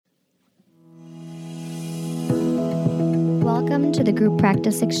Welcome to the Group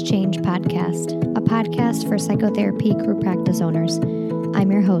Practice Exchange podcast, a podcast for psychotherapy group practice owners.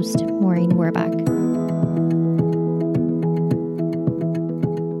 I'm your host, Maureen Werbach.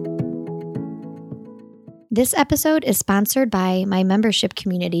 This episode is sponsored by my membership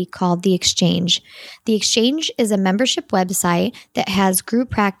community called The Exchange. The Exchange is a membership website that has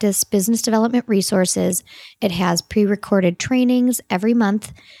group practice business development resources. It has pre-recorded trainings every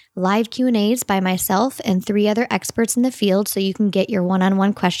month, live Q&As by myself and 3 other experts in the field so you can get your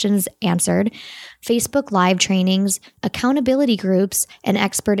one-on-one questions answered, Facebook live trainings, accountability groups, and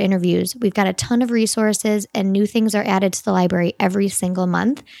expert interviews. We've got a ton of resources and new things are added to the library every single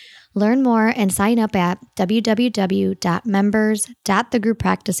month. Learn more and sign up at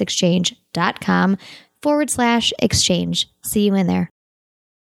www.members.thegrouppracticeexchange.com/exchange. See you in there.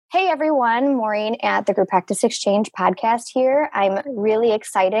 Hey everyone, Maureen at the Group Practice Exchange podcast here. I'm really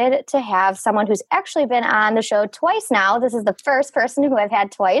excited to have someone who's actually been on the show twice now. This is the first person who I've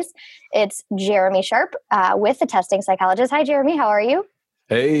had twice. It's Jeremy Sharp with The Testing Psychologist. Hi, Jeremy. How are you?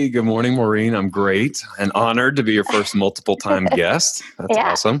 Hey, good morning, Maureen. I'm great and honored to be your first multiple-time guest. That's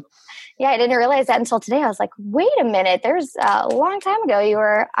awesome. Yeah, I didn't realize that until today. I was like, wait a minute. There's a long time ago you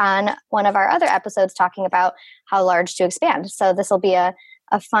were on one of our other episodes talking about how large to expand. So this will be a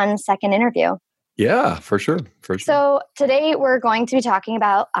fun second interview. Yeah, for sure. So today we're going to be talking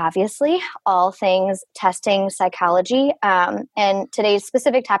about, obviously, all things testing psychology. And today's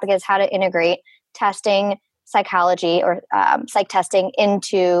specific topic is how to integrate testing psychology or psych testing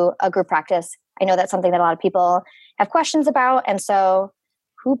into a group practice. I know that's something that a lot of people have questions about. And so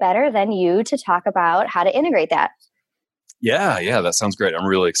who better than you to talk about how to integrate that? Yeah, that sounds great. I'm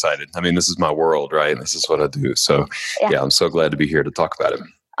really excited. I mean, this is my world, right? This is what I do. So yeah, I'm so glad to be here to talk about it.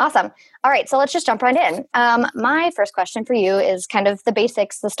 Awesome. All right, so let's just jump right in. My first question for you is kind of the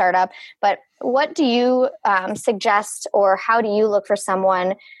basics, the startup, but what do you suggest or how do you look for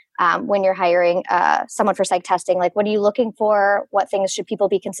someone when you're hiring someone for psych testing? Like, what are you looking for? What things should people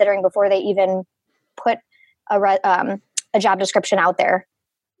be considering before they even put a job description out there?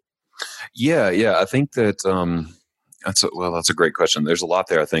 Yeah. I think that that's a great question. There's a lot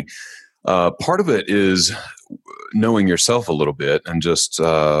there, I think. Part of it is knowing yourself a little bit and just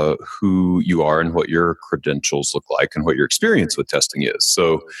who you are and what your credentials look like and what your experience with testing is.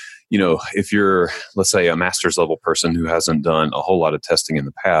 So, if you're, let's say, a master's level person who hasn't done a whole lot of testing in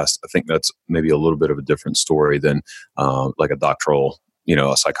the past, I think that's maybe a little bit of a different story than like a doctoral,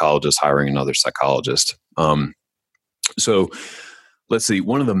 a psychologist hiring another psychologist. So let's see.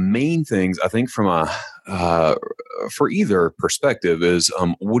 One of the main things I think from for either perspective is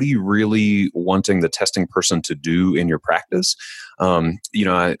what are you really wanting the testing person to do in your practice? I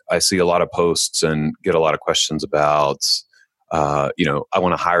see a lot of posts and get a lot of questions about, I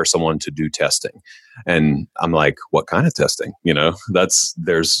want to hire someone to do testing, and I'm like, what kind of testing?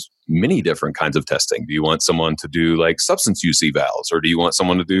 There's many different kinds of testing. Do you want someone to do like substance use evals, or do you want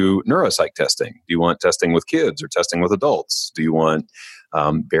someone to do neuropsych testing? Do you want testing with kids or testing with adults? Do you want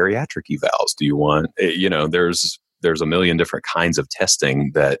bariatric evals? Do you want, there's a million different kinds of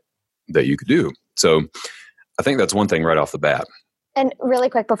testing that you could do. So I think that's one thing right off the bat. And really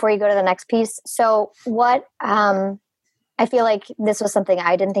quick before you go to the next piece. So what, I feel like this was something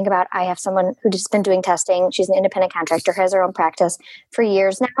I didn't think about. I have someone who's just been doing testing. She's an independent contractor, has her own practice for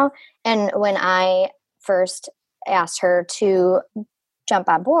years now. And when I first asked her to jump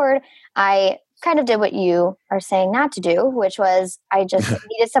on board, I kind of did what you are saying not to do, which was I just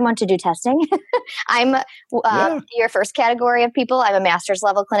needed someone to do testing. I'm your first category of people. I'm a master's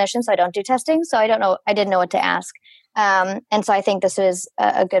level clinician, so I don't do testing. So I didn't know what to ask. And so I think this is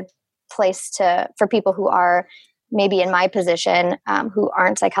a good place for people who are maybe in my position, who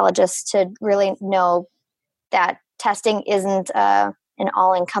aren't psychologists, to really know that testing isn't an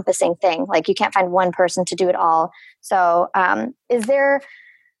all-encompassing thing. Like, you can't find one person to do it all. So is there,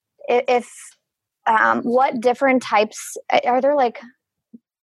 what different types, are there like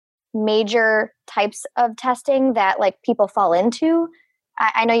major types of testing that like people fall into?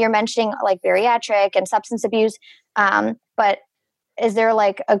 I know you're mentioning like bariatric and substance abuse, but is there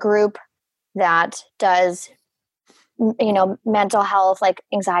like a group that does mental health, like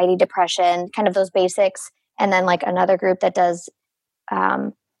anxiety, depression, kind of those basics, and then like another group that does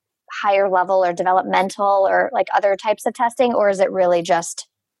higher level or developmental or like other types of testing? Or is it really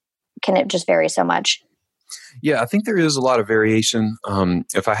can it just vary so much? Yeah, I think there is a lot of variation.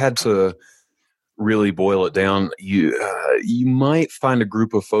 If I had to really boil it down, you might find a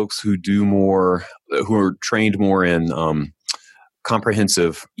group of folks who are trained more in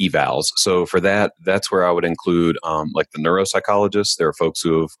comprehensive evals. So for that, that's where I would include like the neuropsychologists. There are folks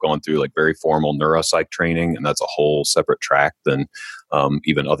who have gone through like very formal neuropsych training, and that's a whole separate track than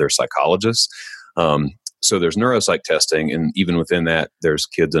even other psychologists. So there's neuropsych testing, and even within that, there's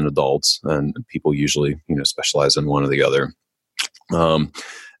kids and adults, and people usually, specialize in one or the other.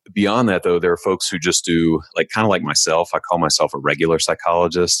 Beyond that, though, there are folks who just do kind of like myself. I call myself a regular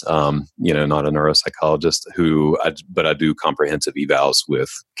psychologist, not a neuropsychologist but I do comprehensive evals with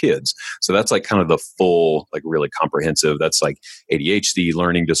kids. So that's like kind of the full, really comprehensive. That's like ADHD,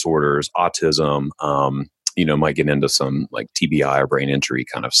 learning disorders, autism, might get into some like TBI or brain injury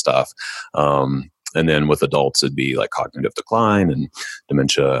kind of stuff. And then with adults, it'd be like cognitive decline and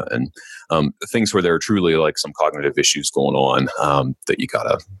dementia and things where there are truly like some cognitive issues going on that you got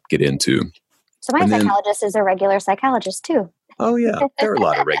to get into. So my psychologist is a regular psychologist too. Oh, yeah. There are a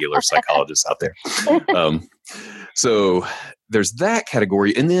lot of regular psychologists out there. So there's that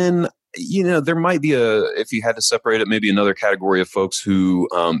category. And then, there might be if you had to separate it, maybe another category of folks who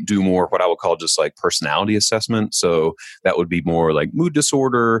do more what I would call just like personality assessment. So that would be more like mood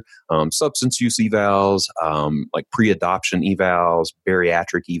disorder, substance use evals, like pre-adoption evals,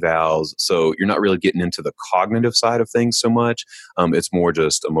 bariatric evals. So you're not really getting into the cognitive side of things so much. It's more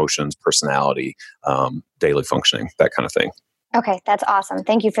just emotions, personality, daily functioning, that kind of thing. Okay, that's awesome.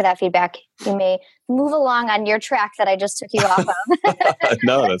 Thank you for that feedback. You may move along on your track that I just took you off of.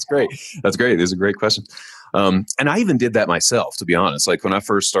 No, that's great. That's great. These are great questions. And I even did that myself, to be honest. Like when I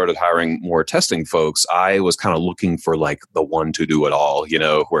first started hiring more testing folks, I was kind of looking for like the one to do it all,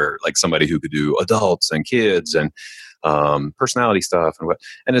 where like somebody who could do adults and kids and personality stuff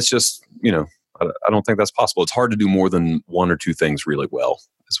and it's just, I don't think that's possible. It's hard to do more than one or two things really well.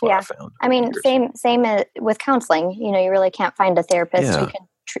 Is what I found. I mean, same with counseling. You really can't find a therapist who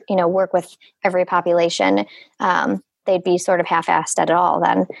can, work with every population. They'd be sort of half-assed at it all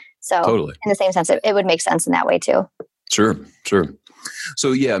then. So totally. In the same sense, it would make sense in that way too. Sure.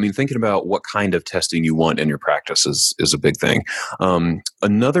 So yeah, I mean, thinking about what kind of testing you want in your practice is a big thing.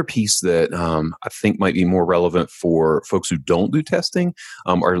 Another piece that I think might be more relevant for folks who don't do testing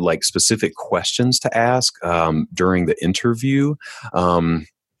are like specific questions to ask during the interview.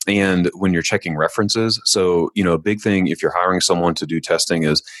 And when you're checking references. So, a big thing if you're hiring someone to do testing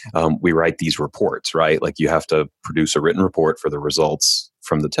is we write these reports, right? Like you have to produce a written report for the results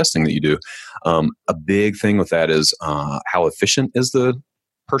from the testing that you do. A big thing with that is how efficient is the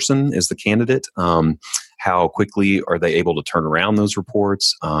person, is the candidate? How quickly are they able to turn around those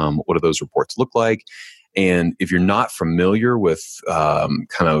reports? What do those reports look like? And if you're not familiar with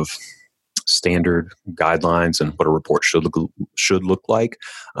kind of standard guidelines and what a report should look like,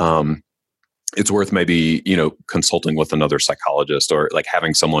 it's worth maybe consulting with another psychologist or like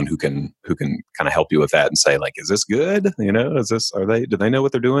having someone who can kind of help you with that and say like, is this good? Do they know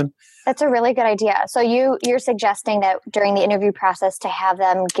what they're doing? That's a really good idea. So you're suggesting that during the interview process to have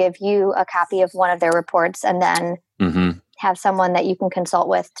them give you a copy of one of their reports and then have someone that you can consult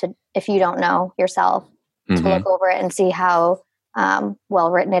with to, if you don't know yourself, to look over it and see how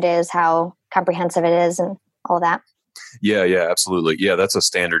well written it is, how comprehensive it is, and all that. Yeah, absolutely. Yeah, that's a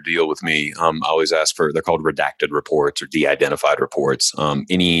standard deal with me. I always ask they're called redacted reports or de-identified reports.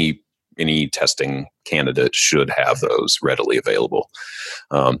 Any testing candidate should have those readily available.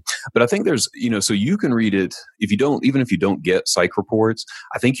 But I think there's, so you can read it even if you don't get psych reports,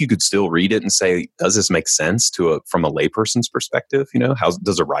 I think you could still read it and say, does this make sense from a layperson's perspective? How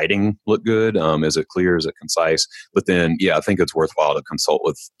does the writing look good? Is it clear? Is it concise? But then, I think it's worthwhile to consult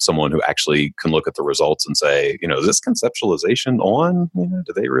with someone who actually can look at the results and say, is this conceptualization on?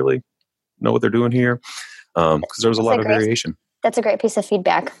 Do they really know what they're doing here? Because there's a lot of variation. That's a great piece of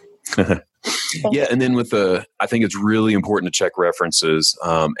feedback. Yeah, and then I think it's really important to check references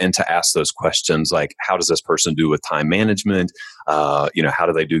and to ask those questions like, how does this person do with time management? How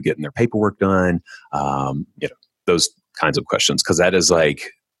do they do getting their paperwork done? Those kinds of questions, because that is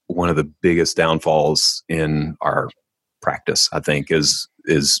like one of the biggest downfalls in our practice, I think, is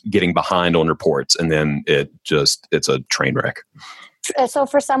getting behind on reports, and then it's a train wreck. So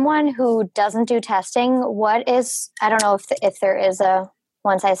for someone who doesn't do testing, I don't know if there is a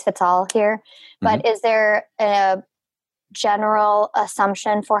one size fits all here, but is there a general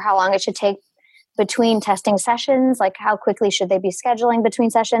assumption for how long it should take between testing sessions? Like how quickly should they be scheduling between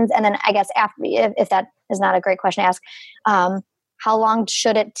sessions? And then I guess after, if that is not a great question to ask, how long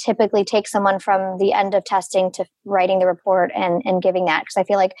should it typically take someone from the end of testing to writing the report and giving that? Because I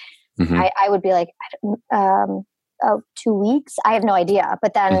feel like I would be like, 2 weeks. I have no idea.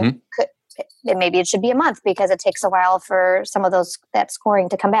 But then maybe it should be a month because it takes a while for some of that scoring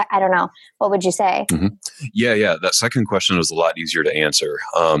to come back. I don't know. What would you say? Mm-hmm. Yeah. That second question was a lot easier to answer.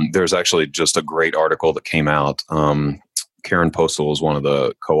 There's actually just a great article that came out. Karen Postal is one of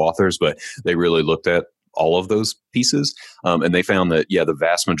the co-authors, but they really looked at all of those pieces. And they found that, the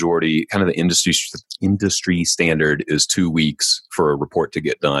vast majority, kind of the industry standard is 2 weeks for a report to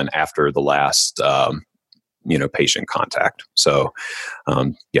get done after the last, patient contact. So,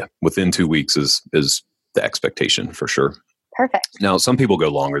 within 2 weeks is the expectation for sure. Perfect. Now, some people go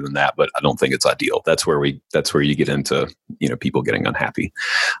longer than that, but I don't think it's ideal. That's where you get into, people getting unhappy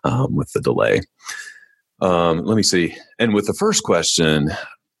with the delay. Let me see. And with the first question,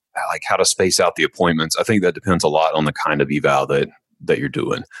 like how to space out the appointments, I think that depends a lot on the kind of eval that you're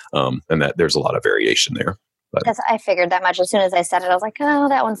doing, and that there's a lot of variation there. Because I figured that much. As soon as I said it, I was like, oh,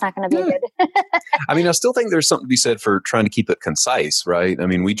 that one's not going to be good. I mean, I still think there's something to be said for trying to keep it concise, right? I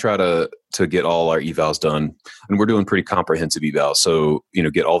mean, we try to get all our evals done, and we're doing pretty comprehensive evals. So,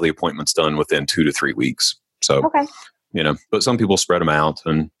 get all the appointments done within 2 to 3 weeks. So, okay. But some people spread them out,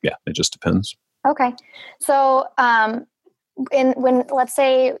 and it just depends. Okay. So, when let's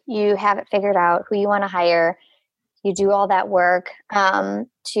say you have it figured out who you want to hire, you do all that work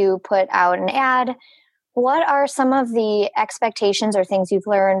to put out an ad. What are some of the expectations or things you've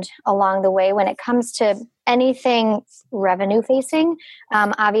learned along the way when it comes to anything revenue facing?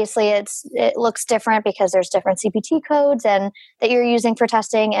 Obviously, it looks different because there's different CPT codes and that you're using for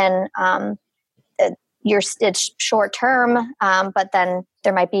testing, and it's short term, but then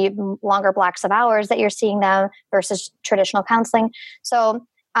there might be longer blocks of hours that you're seeing them versus traditional counseling. So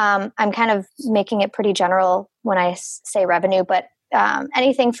I'm kind of making it pretty general when I say revenue, but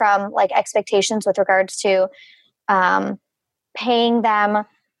anything from like expectations with regards to paying them.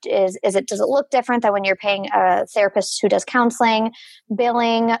 Does it look different than when you're paying a therapist who does counseling,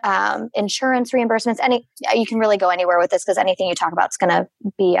 billing, insurance reimbursements? You can really go anywhere with this because anything you talk about is going to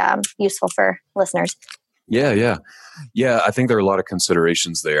be useful for listeners. Yeah. I think there are a lot of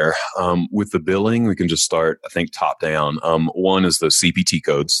considerations there. With the billing, we can just start, I think, top down. One is the CPT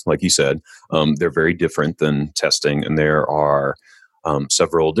codes, like you said. They're very different than testing, and there are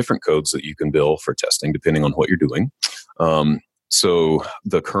several different codes that you can bill for testing depending on what you're doing. So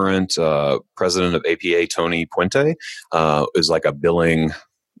the current president of APA, Tony Puente, is like a billing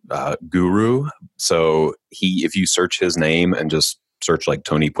guru. So if you search his name and just search like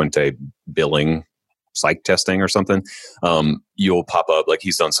Tony Puente billing psych testing or something, you'll pop up. Like,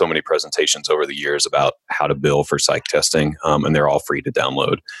 he's done so many presentations over the years about how to bill for psych testing, and they're all free to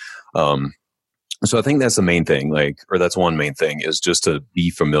download. So I think that's the main thing, that's one main thing, is just to be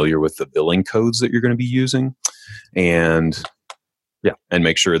familiar with the billing codes that you're going to be using, and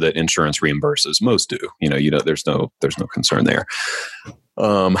make sure that insurance reimburses. Most do. There's no concern there.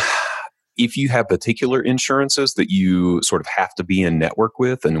 If you have particular insurances that you sort of have to be in network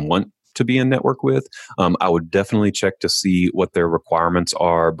with and want to be in network with, I would definitely check to see what their requirements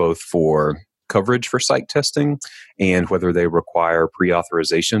are, both for coverage for psych testing and whether they require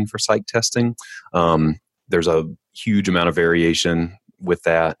pre-authorization for psych testing. There's a huge amount of variation with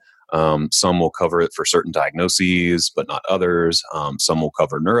that. Some will cover it for certain diagnoses, but not others. Some will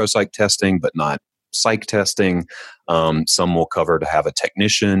cover neuropsych testing, but not psych testing. Some will cover to have a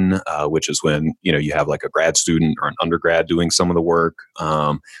technician, which is when you have like a grad student or an undergrad doing some of the work,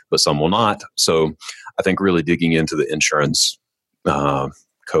 but some will not. So I think really digging into the insurance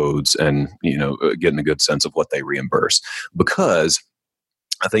codes and getting a good sense of what they reimburse, because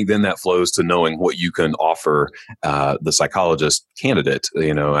I think then that flows to knowing what you can offer the psychologist candidate,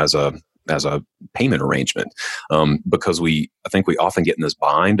 as a payment arrangement, because I think we often get in this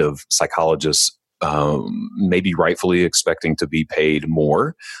bind of psychologists maybe rightfully expecting to be paid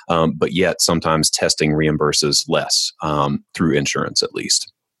more, but yet sometimes testing reimburses less through insurance, at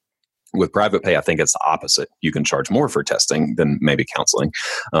least. With private pay, I think it's the opposite. You can charge more for testing than maybe counseling,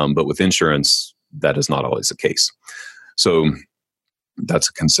 but with insurance, that is not always the case. So that's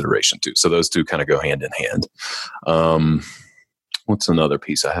a consideration too. So those two kind of go hand in hand. What's another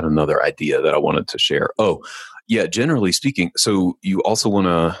piece? I had another idea that I wanted to share. Oh, yeah. Generally speaking, so you also want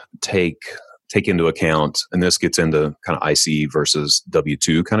to take into account, and this gets into kind of IC versus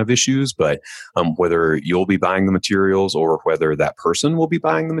W-2 kind of issues, but whether you'll be buying the materials or whether that person will be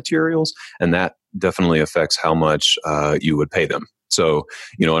buying the materials, and that definitely affects how much you would pay them. So,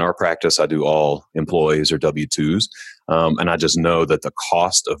 in our practice, I do all employees or W-2s, and I just know that the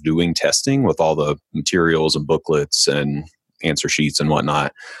cost of doing testing with all the materials and booklets and answer sheets and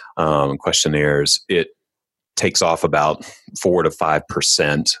whatnot, questionnaires, it takes off about 4 to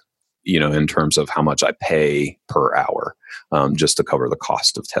 5% in terms of how much I pay per hour, just to cover the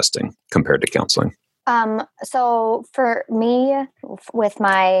cost of testing compared to counseling. So for me, with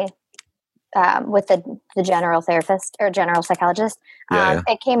my with the general therapist or general psychologist,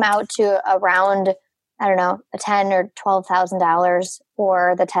 it came out to around, I don't know, $10,000 or $12,000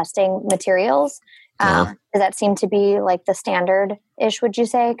 for the testing materials. Does that seem to be like the standard ish, would you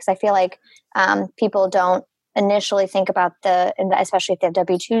say? Because I feel like people don't initially think about especially if they have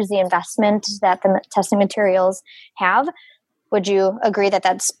W-2s, the investment that the testing materials have. Would you agree that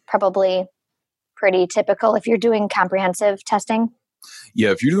that's probably pretty typical if you're doing comprehensive testing? Yeah,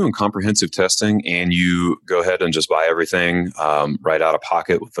 if you're doing comprehensive testing and you go ahead and just buy everything right out of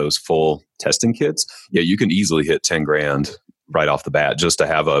pocket with those full testing kits, you can easily hit 10 grand right off the bat just to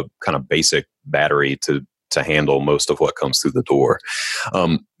have a kind of basic battery to handle most of what comes through the door.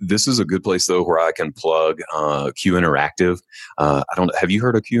 This is a good place though where I can plug Q Interactive. Have you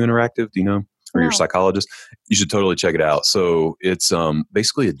heard of Q Interactive? Do you know? Or your psychologist? You should totally check it out. So it's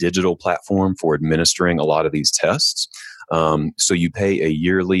basically a digital platform for administering a lot of these tests. So you pay a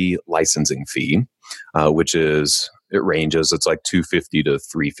yearly licensing fee, which it ranges. It's like $250 to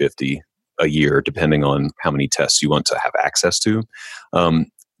 $350 a year, depending on how many tests you want to have access to.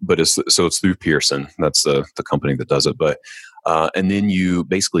 But it's through Pearson. That's the company that does it. But and then you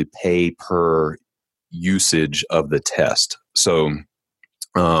basically pay per usage of the test. So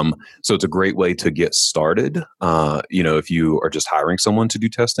it's a great way to get started. If you are just hiring someone to do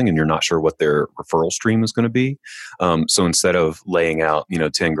testing and you're not sure what their referral stream is going to be. So instead of laying out,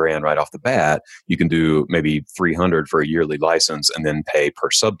 10 grand right off the bat, you can do maybe 300 for a yearly license and then pay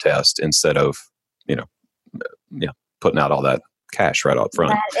per sub test instead of, putting out all that cash right up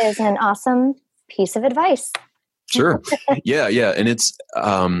front. That is an awesome piece of advice. Sure. Yeah. And it's,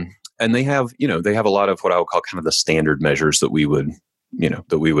 and they have a lot of what I would call kind of the standard measures that we would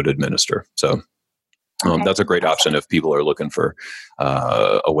administer. So that's a great option if people are looking for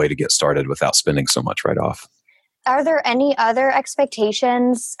a way to get started without spending so much right off. Are there any other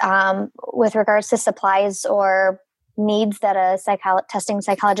expectations with regards to supplies or needs that a testing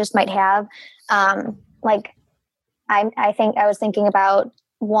psychologist might have? I think I was thinking about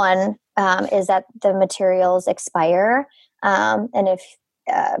one is that the materials expire. And if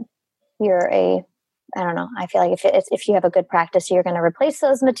I feel like if you have a good practice, you're going to replace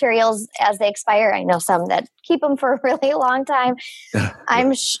those materials as they expire. I know some that keep them for a really long time.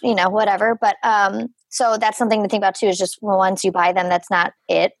 Whatever. But so that's something to think about too, is just once you buy them, that's not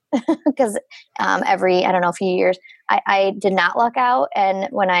it. Because every, a few years, I did not luck out. And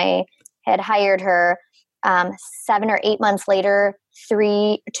when I had hired her, 7 or 8 months later,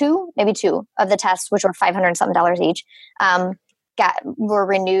 two of the tests, which were $500 and something each, were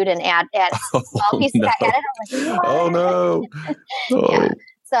renewed and add small pieces got added. I'm like, what? Oh no! Yeah.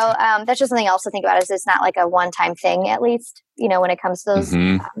 So that's just something else to think about. Is it's not like a one-time thing. At least when it comes to those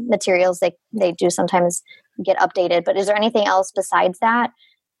materials, they do sometimes get updated. But is there anything else besides that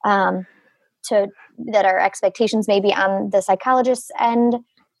that are expectations maybe on the psychologist's end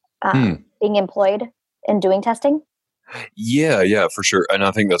being employed and doing testing? Yeah, for sure. And I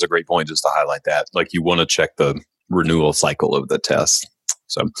think that's a great point just to highlight that. Like you want to check the renewal cycle of the test.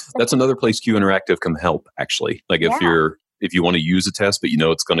 So that's another place Q Interactive can help actually. Like if you want to use a test, but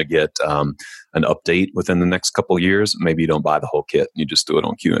it's going to get an update within the next couple of years, maybe you don't buy the whole kit. You just do it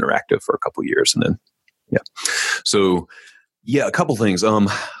on Q Interactive for a couple of years and then, So a couple things.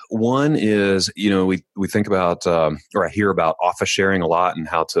 One is, we think about, or I hear about office sharing a lot and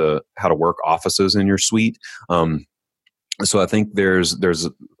how to work offices in your suite. So I think there's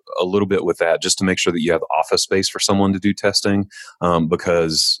a little bit with that, just to make sure that you have office space for someone to do testing,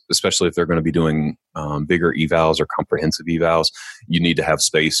 because especially if they're going to be doing bigger evals or comprehensive evals, you need to have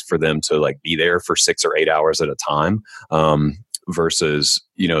space for them to be there for 6 or 8 hours at a time, versus,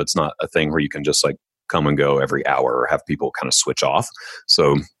 it's not a thing where you can just come and go every hour or have people kind of switch off.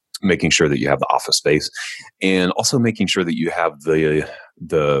 So making sure that you have the office space, and also making sure that you have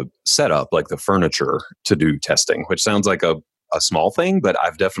the setup, like the furniture to do testing, which sounds like a small thing, but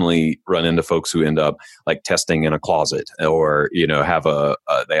I've definitely run into folks who end up testing in a closet, or have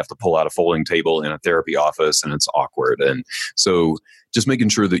they have to pull out a folding table in a therapy office and it's awkward. And so just making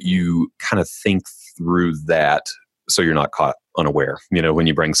sure that you kind of think through that so you're not caught unaware, when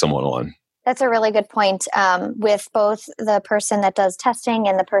you bring someone on. That's a really good point. With both the person that does testing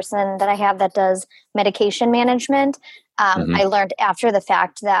and the person that I have that does medication management, I learned after the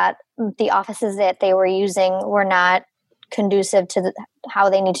fact that the offices that they were using were not conducive to how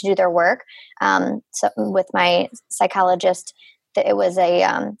they need to do their work. So with my psychologist, it was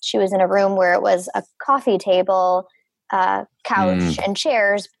she was in a room where it was a coffee table, couch, and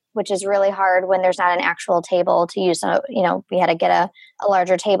chairs, which is really hard when there's not an actual table to use. So, we had to get a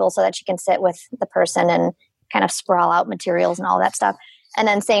larger table so that she can sit with the person and kind of sprawl out materials and all that stuff. And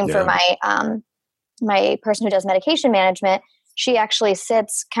then same for my person who does medication management. She actually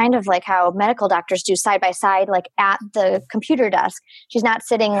sits kind of like how medical doctors do, side by side, like at the computer desk. She's not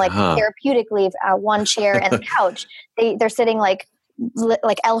sitting like therapeutically one chair and the couch. They're sitting like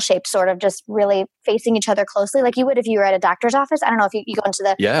L-shaped, sort of just really facing each other closely, like you would if you were at a doctor's office. I don't know if you go into the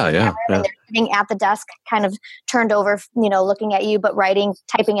and they're sitting at the desk, kind of turned over, looking at you, but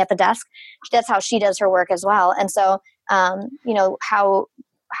typing at the desk. That's how she does her work as well. And so, how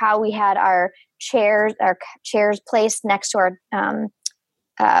we had our chairs placed next to our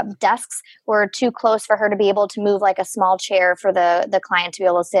desks were too close for her to be able to move like a small chair for the client to be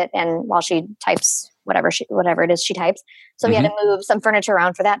able to sit and while she types whatever it is she types. So we had to move some furniture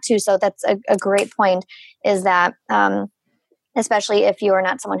around for that too. So that's a great point, is that especially if you are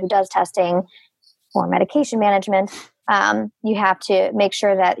not someone who does testing or medication management, you have to make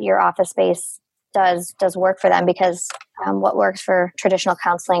sure that your office space does work for them, because what works for traditional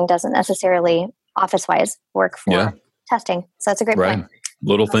counseling doesn't necessarily office-wise work for testing. So that's a great point.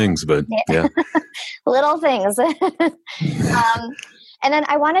 Little things, but yeah. Little things. And then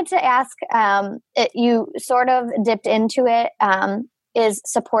I wanted to ask, you sort of dipped into it, is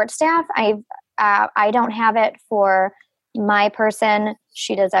support staff. I don't have it for my person.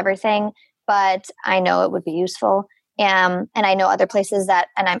 She does everything, but I know it would be useful. And I know other places that,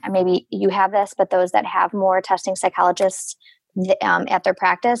 and maybe you have this, but those that have more testing psychologists at their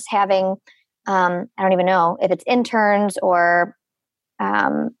practice, having, I don't even know if it's interns or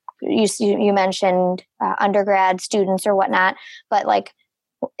you mentioned undergrad students or whatnot, but like,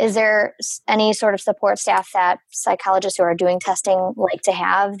 is there any sort of support staff that psychologists who are doing testing like to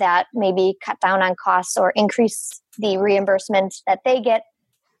have, that maybe cut down on costs or increase the reimbursement that they get,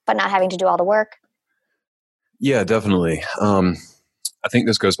 but not having to do all the work? Yeah, definitely. I think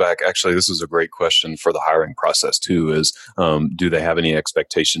this goes back, actually, this is a great question for the hiring process too, is do they have any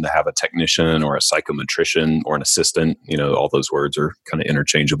expectation to have a technician or a psychometrician or an assistant? All those words are kind of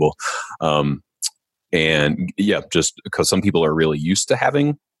interchangeable. And yeah, just because some people are really used to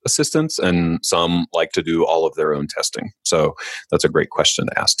having assistants and some like to do all of their own testing. So that's a great question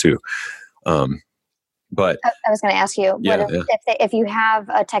to ask too. But I was going to ask you, if you have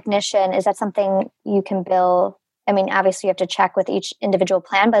a technician, is that something you can bill? I mean, obviously you have to check with each individual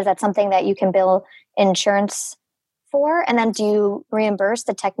plan, but is that something that you can bill insurance for? And then do you reimburse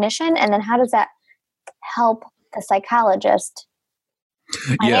the technician? And then how does that help the psychologist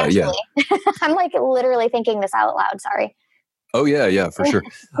financially? Yeah. I'm like literally thinking this out loud. Sorry. Oh yeah, for sure.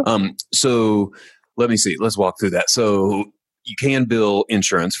 So let me see. Let's walk through that. So you can bill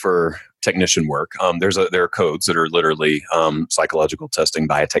insurance for technician work. There are codes that are literally psychological testing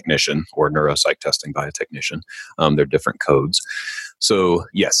by a technician or neuropsych testing by a technician. They're different codes. So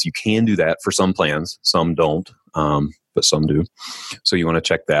yes, you can do that for some plans. Some don't, but some do. So you want to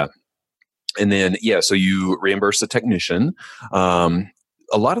check that. And then, so you reimburse the technician.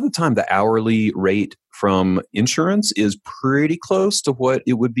 A lot of the time, the hourly rate from insurance is pretty close to what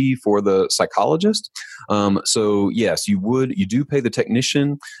it would be for the psychologist. So yes, you do pay the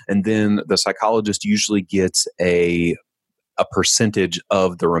technician, and then the psychologist usually gets a percentage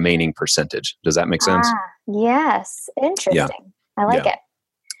of the remaining percentage. Does that make sense? Yes. Interesting. Yeah. I like it.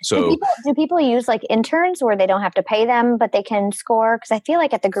 So do people use like interns where they don't have to pay them, but they can score? Because I feel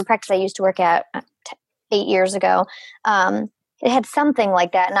like at the group practice I used to work at 8 years ago, it had something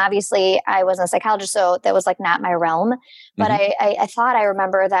like that. And obviously I wasn't a psychologist, so that was like not my realm. But I thought I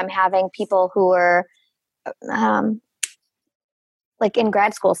remember them having people who were like in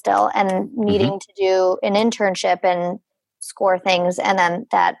grad school still and needing to do an internship and score things. And then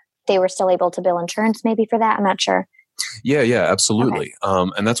that they were still able to bill insurance maybe for that. I'm not sure. Yeah, absolutely.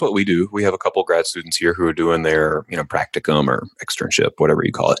 Okay. And that's what we do. We have a couple grad students here who are doing their, practicum or externship, whatever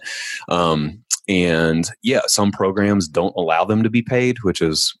you call it. And yeah, some programs don't allow them to be paid, which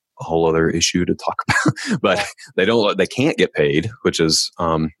is a whole other issue to talk about, but they can't get paid, which is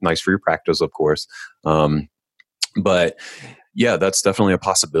nice for your practice, of course. But yeah, that's definitely a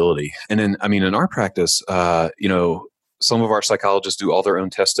possibility. And then, in our practice, some of our psychologists do all their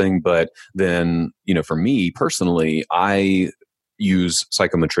own testing, but then, for me personally, I use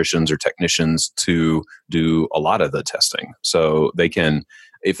psychometricians or technicians to do a lot of the testing. So they can,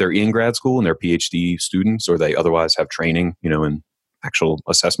 if they're in grad school and they're PhD students, or they otherwise have training, in actual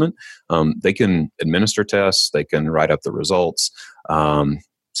assessment, they can administer tests, they can write up the results.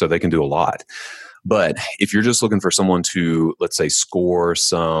 So they can do a lot. But if you're just looking for someone to, let's say, score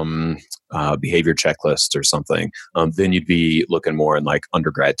some behavior checklist or something, then you'd be looking more in like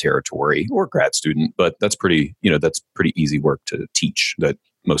undergrad territory or grad student. But that's pretty easy work to teach that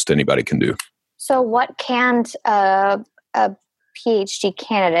most anybody can do. So what can't a PhD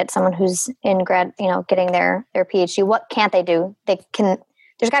candidate, someone who's in grad, getting their PhD, what can't they do?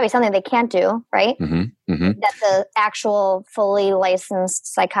 There's got to be something they can't do, right? Mm-hmm, mm-hmm. That the actual fully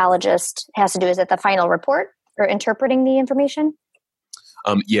licensed psychologist has to do. Is it the final report or interpreting the information?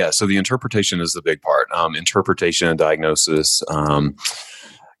 So the interpretation is the big part. Interpretation and diagnosis. What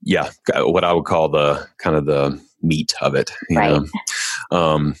I would call the kind of the meat of it, right.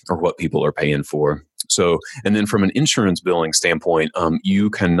 Or what people are paying for. So, and then from an insurance billing standpoint, you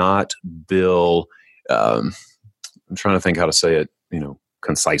cannot bill. I'm trying to think how to say it,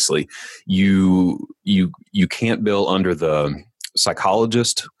 concisely. You can't bill under the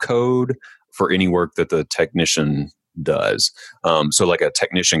psychologist code for any work that the technician does. So like a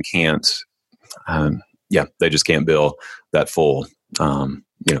technician can't, they just can't bill that full,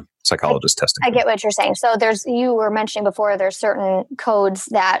 psychologist testing. I get what you're saying. So you were mentioning before, there's certain codes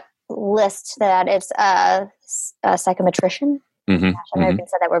that list that it's a psychometrician. Mm-hmm, I've never even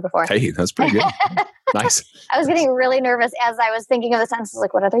said that word before. Hey, that's pretty good. Nice. I was getting really nervous as I was thinking of the sentences,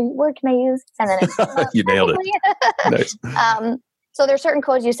 like, what other word can I use? And then you nailed it. Nice. So there's certain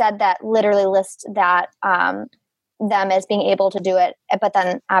codes you said that literally list that them as being able to do it, but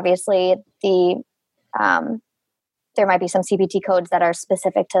then obviously there might be some CPT codes that are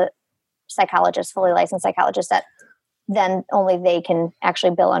specific to psychologists, fully licensed psychologists, that then only they can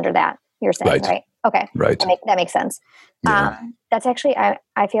actually bill under that. You're saying, right? Okay, right. That makes sense. Yeah. That's actually, I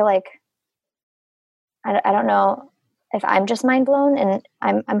feel like, I don't know if I'm just mind blown, and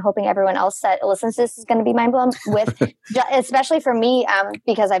I'm hoping everyone else that listens to this is going to be mind blown with, especially for me,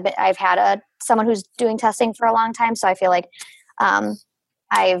 because I've had someone who's doing testing for a long time, so I feel like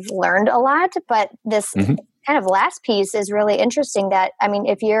I've learned a lot. But this kind of last piece is really interesting. That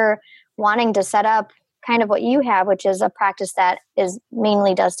if you're wanting to set up kind of what you have, which is a practice that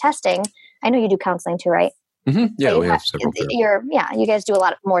mainly does testing. I know you do counseling too, right? Mm-hmm. Yeah, we have several. You guys do a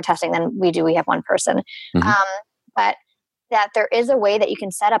lot more testing than we do. We have one person. Mm-hmm. But that there is a way that you can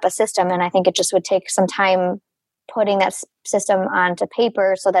set up a system, and I think it just would take some time putting that system onto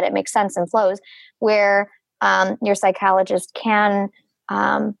paper so that it makes sense and flows, where your psychologist can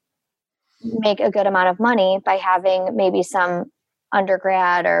make a good amount of money by having maybe some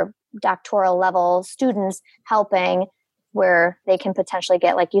undergrad or doctoral level students helping, where they can potentially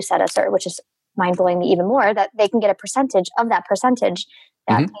get, like you said, which is mind-blowing me even more, that they can get a percentage of that percentage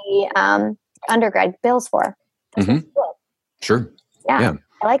that the undergrad bills for. That's cool. Sure. Yeah,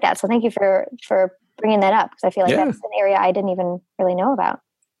 I like that. So thank you for bringing that up, because I feel like that's an area I didn't even really know about.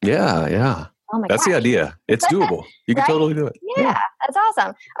 Yeah. Oh my That's the idea. It's doable. You can totally do it. Yeah, that's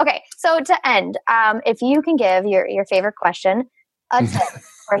awesome. Okay, so to end, if you can give your favorite question, a tip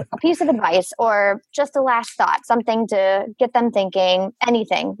or a piece of advice, or just a last thought, something to get them thinking,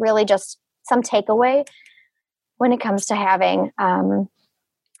 anything, really just some takeaway when it comes to having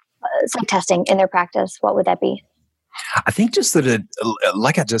psych testing in their practice, what would that be? I think just that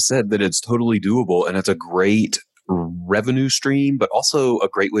like I just said, that it's totally doable, and it's a great revenue stream, but also a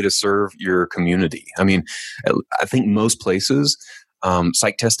great way to serve your community. I think most places,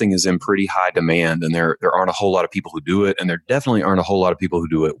 psych testing is in pretty high demand, and there aren't a whole lot of people who do it, and there definitely aren't a whole lot of people who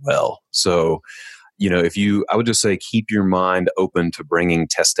do it well. So, I would just say, keep your mind open to bringing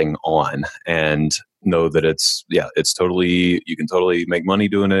testing on, and know that you can totally make money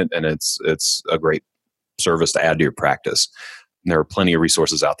doing it, and it's a great service to add to your practice. And there are plenty of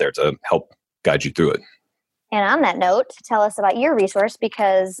resources out there to help guide you through it. And on that note, tell us about your resource,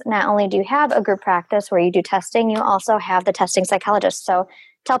 because not only do you have a group practice where you do testing, you also have the testing psychologist. So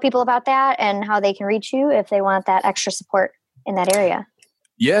tell people about that and how they can reach you if they want that extra support in that area.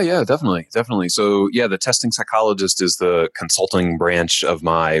 Yeah, definitely. So the testing psychologist is the consulting branch of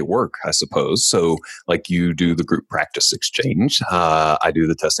my work, I suppose. So like you do the group practice exchange, I do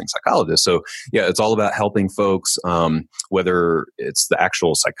the testing psychologist. So it's all about helping folks, whether it's the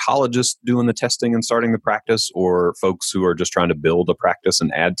actual psychologist doing the testing and starting the practice, or folks who are just trying to build a practice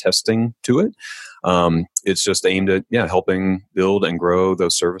and add testing to it. It's just aimed at helping build and grow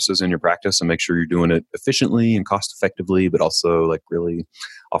those services in your practice and make sure you're doing it efficiently and cost effectively, but also like really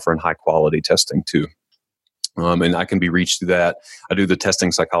offering high quality testing too. And I can be reached through that. I do the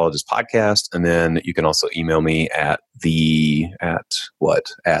Testing Psychologist podcast, and then you can also email me at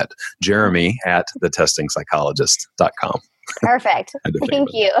jeremy@thetestingpsychologist.com. Perfect.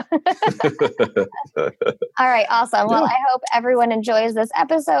 Thank you. All right. Awesome. Well, I hope everyone enjoys this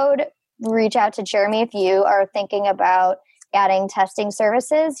episode. reach out to Jeremy if you are thinking about adding testing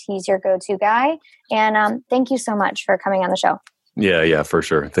services. He's your go-to guy. And thank you so much for coming on the show. Yeah, for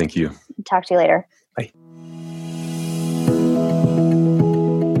sure. Thank you. Talk to you later. Bye.